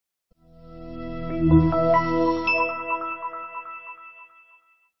The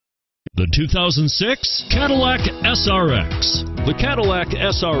 2006 Cadillac SRX. The Cadillac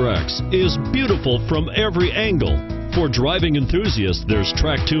SRX is beautiful from every angle. For driving enthusiasts, there's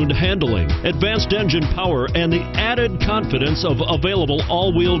track-tuned handling, advanced engine power, and the added confidence of available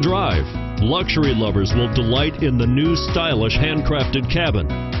all-wheel drive. Luxury lovers will delight in the new stylish handcrafted cabin.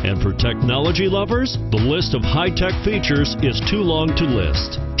 And for technology lovers, the list of high-tech features is too long to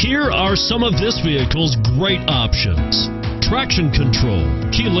list. Here are some of this vehicle's great options: traction control,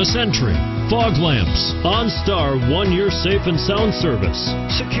 keyless entry, fog lamps, OnStar 1-year safe and sound service,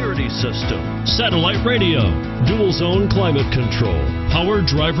 security system, satellite radio, dual zone climate control, power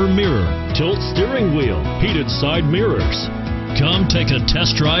driver mirror, tilt steering wheel, heated side mirrors. Come take a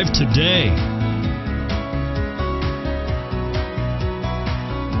test drive today.